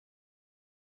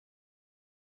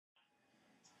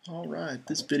Alright,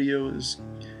 this video is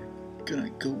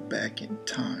gonna go back in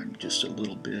time just a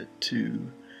little bit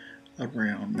to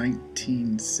around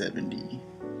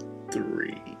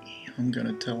 1973. I'm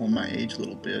gonna tell my age a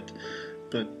little bit,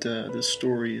 but this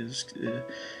story is,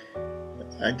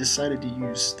 I decided to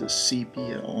use the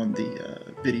sepia on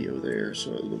the video there,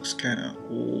 so it looks kind of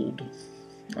old.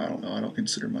 I don't know, I don't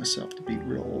consider myself to be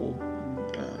real old,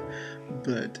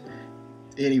 but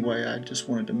anyway, I just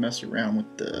wanted to mess around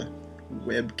with the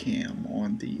webcam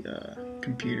on the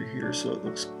computer here, so it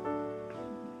looks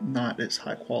not as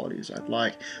high quality as I'd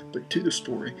like. But to the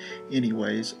story,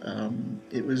 anyways,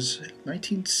 it was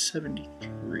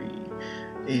 1973,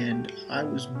 and I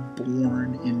was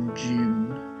born in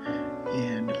June,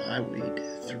 and I weighed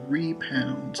 3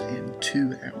 pounds and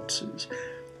 2 ounces.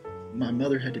 My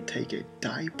mother had to take a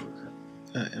diaper,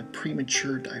 a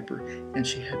premature diaper, and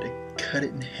she had to cut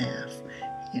it in half,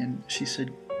 and she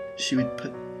said she would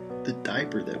put the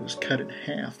diaper that was cut in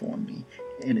half on me,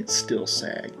 and it still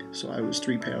sagged. So I was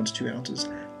 3 pounds 2 ounces,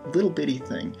 little bitty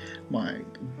thing. My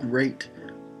great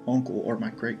uncle, or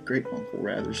my great great uncle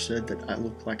rather, said that I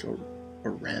looked like a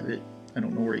rabbit. I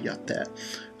don't know where he got that.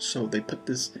 So they put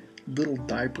this little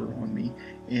diaper on me,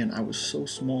 and I was so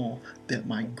small that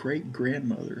my great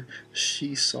grandmother,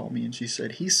 she saw me and she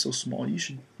said, "He's so small, you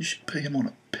should put him on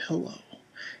a pillow."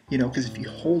 You know, because if you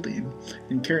hold him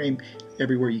and carry him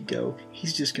everywhere you go,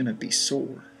 he's just going to be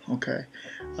sore, okay?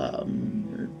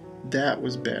 That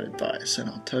was bad advice, and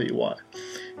I'll tell you why.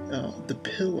 The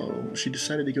pillow, she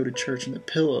decided to go to church, and the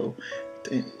pillow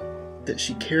that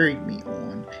she carried me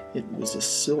on, it was a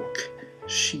silk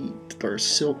sheet, or a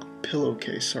silk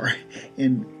pillowcase, sorry.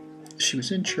 And she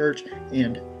was in church,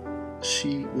 and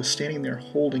she was standing there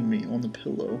holding me on the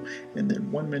pillow, and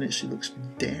then one minute she looks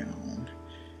down,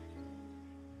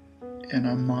 and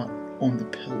I'm not on the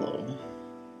pillow.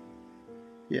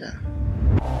 Yeah,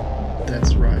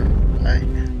 that's right. I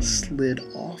slid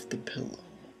off the pillow,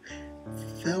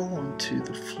 fell onto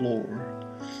the floor.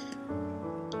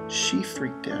 She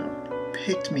freaked out,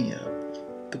 picked me up.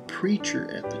 The preacher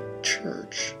at the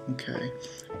church, okay,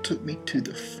 took me to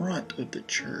the front of the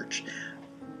church.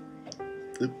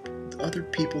 The other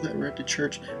people that were at the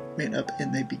church ran up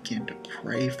and they began to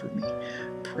pray for me,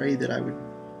 pray that I would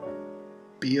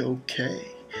be okay.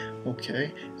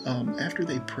 After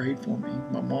they prayed for me,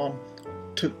 my mom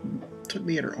took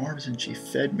me in her arms and she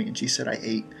fed me, and she said I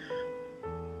ate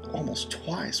almost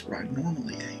twice what I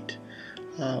normally ate.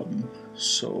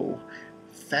 So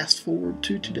fast forward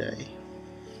to today.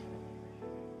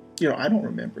 You know, I don't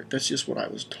remember it. That's just what I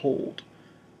was told.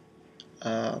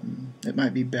 It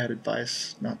might be bad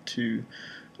advice not to,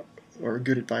 or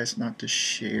good advice not to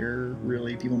share,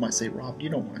 really. People might say, "Rob, you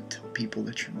don't want to tell people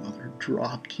that your mother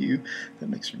dropped you. That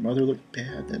makes your mother look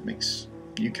bad. That makes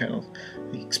you kind of,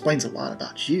 it explains a lot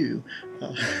about you."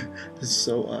 But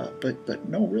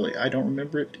no, really, I don't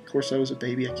remember it. Of course, I was a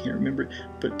baby. I can't remember it.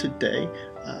 But today,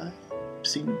 I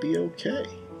seem to be okay.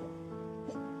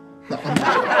 No,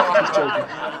 I'm just joking.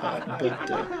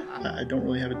 I don't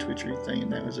really have a Twitch or anything,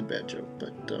 and that was a bad joke.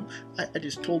 But I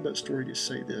just told that story to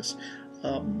say this.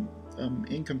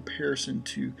 In comparison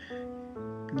to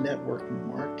network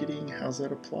marketing, how's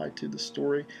that apply to the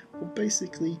story? Well,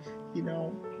 basically, you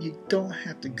know, you don't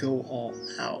have to go all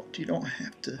out. You don't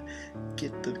have to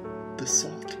get the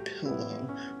soft pillow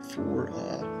for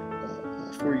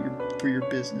your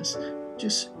business.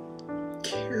 Just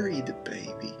carry the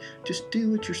baby. Just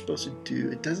do what you're supposed to do.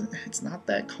 It's not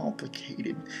that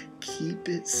complicated. Keep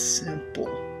it simple.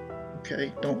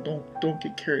 Okay? Don't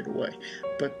get carried away.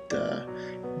 But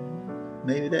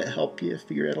maybe that helped you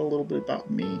figure out a little bit about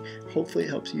me. Hopefully it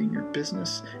helps you in your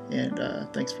business, and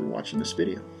thanks for watching this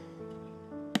video.